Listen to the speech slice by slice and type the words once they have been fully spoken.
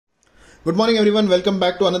Good morning everyone, welcome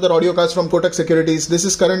back to another audiocast from Kotak Securities. This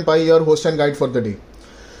is Karan, your host and guide for the day.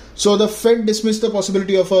 So the Fed dismissed the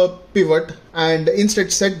possibility of a pivot and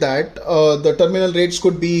instead said that the terminal rates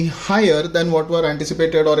could be higher than what were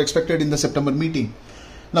anticipated or expected in the September meeting.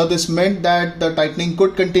 Now this meant that the tightening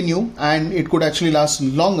could continue and it could actually last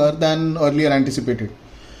longer than earlier anticipated.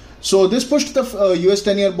 So this pushed the US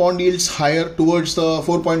 10-year bond yields higher towards the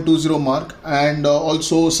 4.20 mark and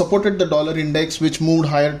also supported the dollar index, which moved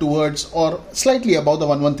higher towards or slightly above the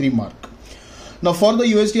 113 mark. Now for the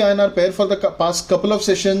USD INR pair, for the past couple of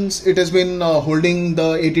sessions, it has been holding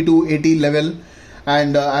the 82.80 level,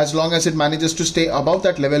 and as long as it manages to stay above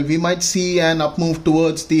that level, we might see an up move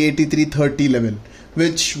towards the 83.30 level,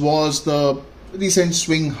 which was the recent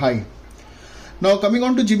swing high. Now coming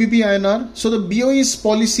on to GBP INR, so the BOE's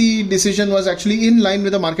policy decision was actually in line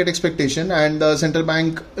with the market expectation, and the central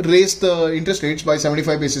bank raised the interest rates by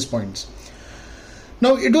 75 basis points.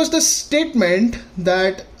 Now it was the statement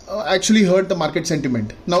that actually hurt the market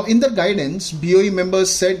sentiment. Now in the guidance, BOE members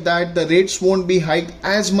said that the rates won't be hiked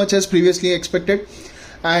as much as previously expected,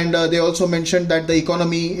 and they also mentioned that the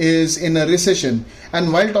economy is in a recession,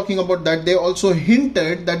 and while talking about that, they also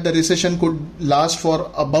hinted that the recession could last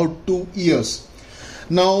for about 2 years.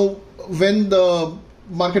 Now, when the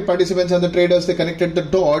market participants and the traders, they connected the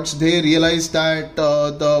dots, they realized that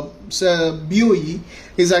the BOE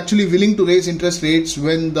is actually willing to raise interest rates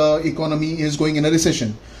when the economy is going in a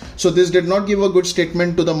recession. So this did not give a good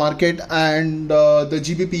statement to the market, and the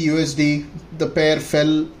GBP USD, the pair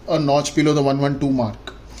fell a notch below the 112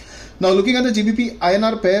 mark. Now looking at the GBP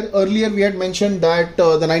INR pair, earlier we had mentioned that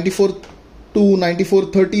the 94 to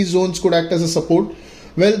 94.30 zones could act as a support.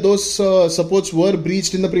 Well, those supports were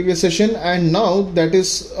breached in the previous session, and now that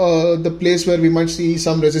is the place where we might see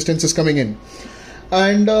some resistances coming in.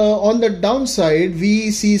 And on the downside,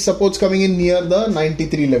 we see supports coming in near the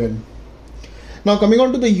 93 level. Now coming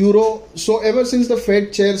on to the euro, so ever since the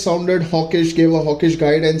Fed chair sounded hawkish, gave a hawkish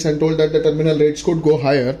guidance and told that the terminal rates could go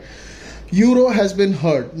higher, euro has been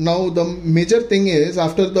hurt. Now the major thing is,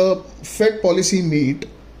 after the Fed policy meet,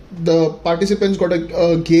 the participants got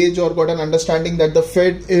a gauge or got an understanding that the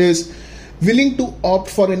Fed is willing to opt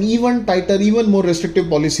for an even tighter, even more restrictive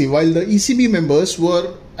policy, while the ECB members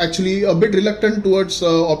were actually a bit reluctant towards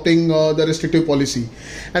opting the restrictive policy.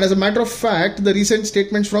 And as a matter of fact, the recent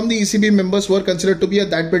statements from the ECB members were considered to be a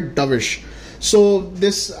that bit dovish. So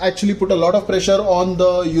this actually put a lot of pressure on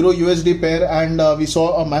the Euro USD pair, and we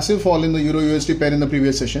saw a massive fall in the Euro USD pair in the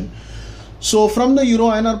previous session. So from the Euro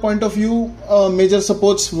INR point of view, major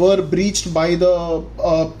supports were breached by the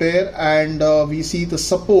pair, and we see the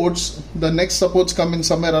supports, the next supports come in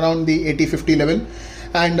somewhere around the 80.50 level,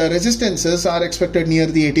 and resistances are expected near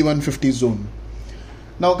the 81.50 zone.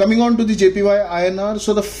 Now coming on to the JPY INR,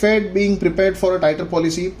 so the Fed, being prepared for a tighter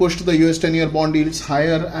policy, pushed the US 10-year bond yields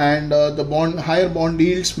higher, and the higher bond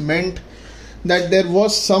yields meant that there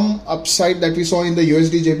was some upside that we saw in the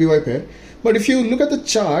USD JPY pair. But if you look at the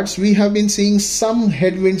charts, we have been seeing some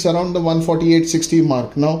headwinds around the 148.60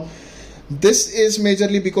 mark. Now, this is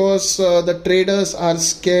majorly because the traders are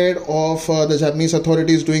scared of the Japanese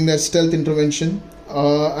authorities doing their stealth intervention,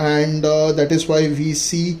 and that is why we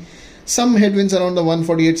see some headwinds around the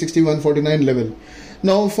 148.60, 149 level.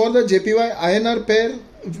 Now, for the JPY INR pair,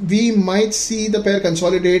 we might see the pair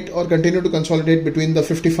consolidate or continue to consolidate between the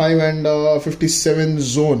 55 and 57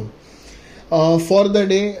 zone. For the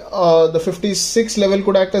day, the 56 level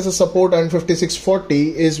could act as a support, and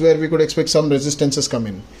 56.40 is where we could expect some resistances come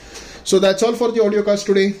in. So that's all for the audiocast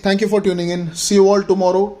today. Thank you for tuning in. See you all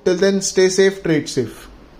tomorrow. Till then, stay safe, trade safe.